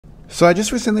So I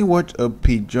just recently watched a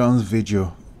Pete Jones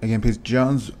video. Again, Pete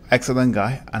Jones, excellent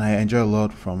guy, and I enjoy a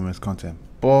lot from his content.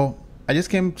 But I just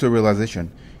came to a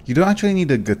realization. You don't actually need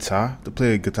a guitar to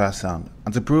play a guitar sound.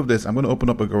 And to prove this, I'm going to open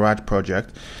up a Garageband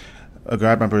project I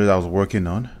was working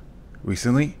on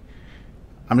recently.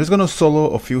 I'm just going to solo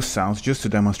a few sounds just to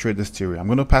demonstrate this theory. I'm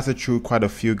going to pass it through quite a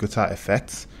few guitar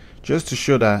effects just to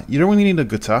show that you don't really need a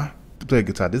guitar to play a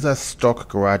guitar. These are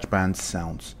stock Garageband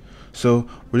sounds. So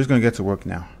we're just going to get to work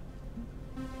now.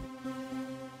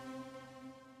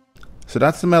 So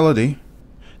that's the melody.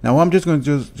 Now what I'm just going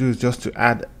to do is just to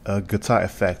add a guitar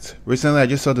effect. Recently I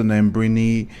just saw the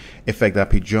Nembrini effect that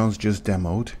Pete Jones just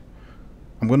demoed.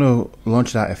 I'm going to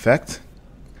launch that effect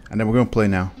and then we're going to play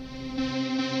now.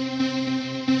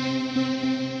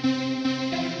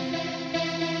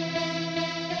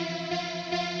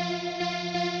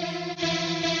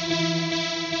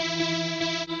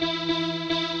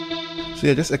 So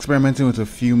yeah, just experimenting with a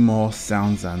few more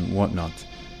sounds and whatnot.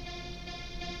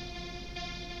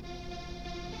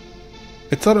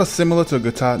 It's sort of similar to a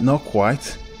guitar, not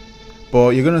quite,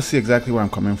 but you're going to see exactly where I'm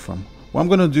coming from. What I'm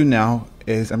going to do now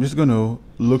is I'm just going to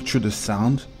look through the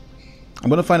sound. I'm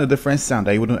going to find a different sound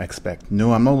that you wouldn't expect.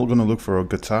 No, I'm not going to look for a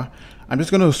guitar. I'm just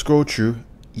going to scroll through.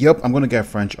 Yep, I'm going to get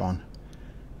French on.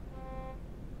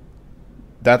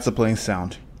 That's a plain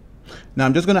sound. Now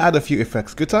I'm just going to add a few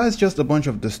effects. Guitar is just a bunch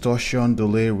of distortion,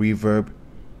 delay, reverb.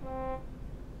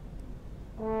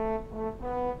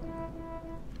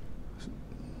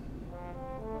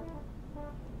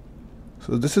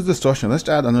 So this is distortion. Let's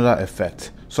add another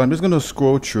effect. So I'm just going to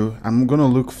scroll through. I'm going to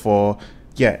look for,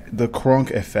 the crunk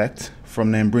effect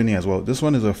from Nembrini as well. This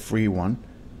one is a free one.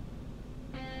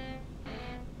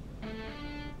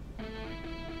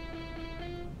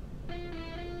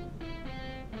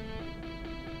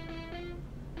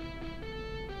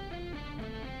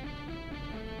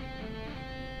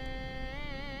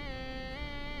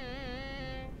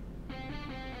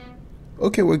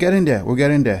 Okay, we're getting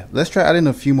there. Let's try adding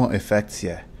a few more effects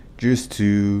here just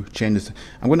to change this.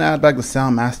 I'm going to add back the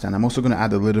sound master and I'm also going to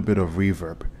add a little bit of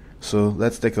reverb. So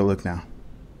let's take a look now.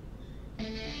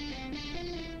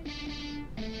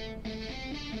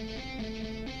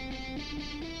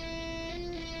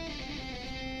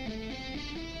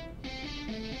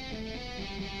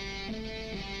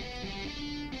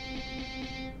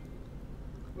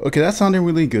 Okay, that's sounding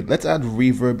really good. Let's add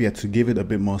reverb here to give it a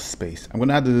bit more space. I'm going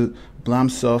to add the Blam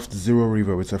Soft Zero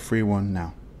Reverb. It's a free one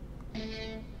now.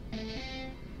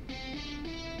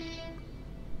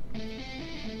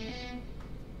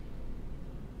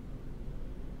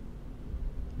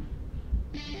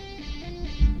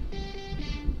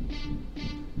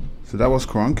 So that was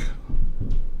crunk.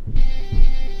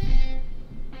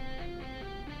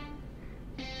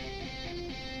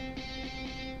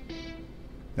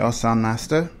 That was sound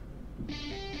master.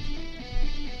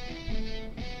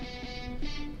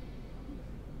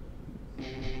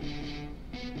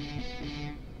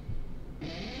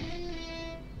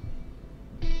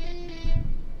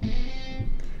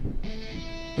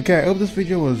 Okay, I hope this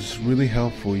video was really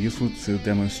helpful, useful to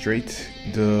demonstrate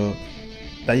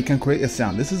that you can create a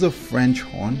sound. This is a French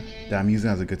horn that I'm using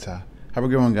as a guitar. Have a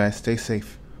good one, guys. Stay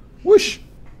safe. Whoosh!